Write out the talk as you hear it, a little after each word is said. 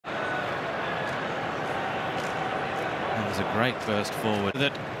a great burst forward.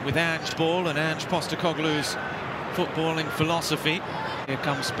 That with Ange ball and Ange Postecoglou's footballing philosophy. Here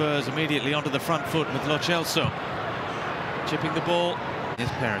comes Spurs immediately onto the front foot with Lo Celso. Chipping the ball. Here's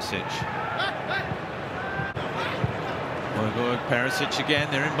Perisic. Perisic again.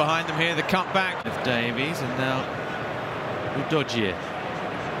 They're in behind them here. The cutback with Davies and now Udogie.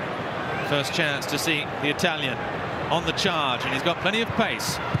 First chance to see the Italian on the charge, and he's got plenty of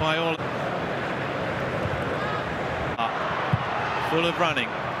pace by all. Full of running.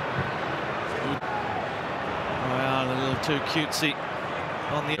 Well, a little too cutesy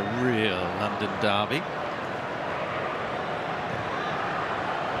on the real London derby.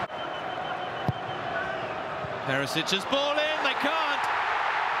 Perisic's ball in, they can't.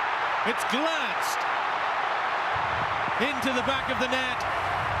 It's glanced into the back of the net.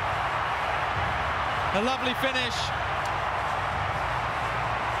 A lovely finish.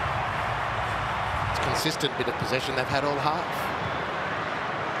 It's a consistent bit of possession they've had all half.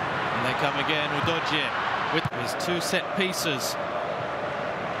 And they come again, Udogie with his two set pieces.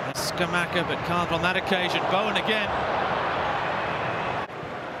 Scamacca, but can't on that occasion. Bowen again.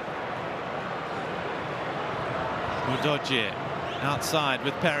 Udogie outside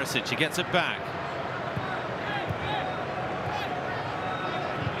with Perisic. He gets it back.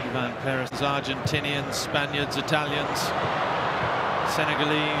 Ivan Perisic, Argentinians, Spaniards, Italians,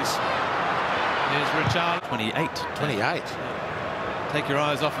 Senegalese. Here's Richard. 28. Take your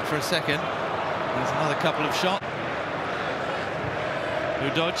eyes off it for a second. There's another couple of shots.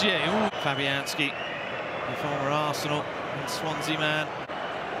 Udogie, Fabianski, the former Arsenal and Swansea man,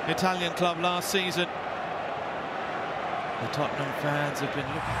 Italian club last season. The Tottenham fans have been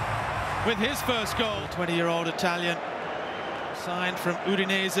looking with his first goal. 20-year-old Italian, signed from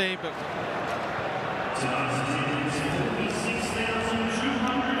Udinese, but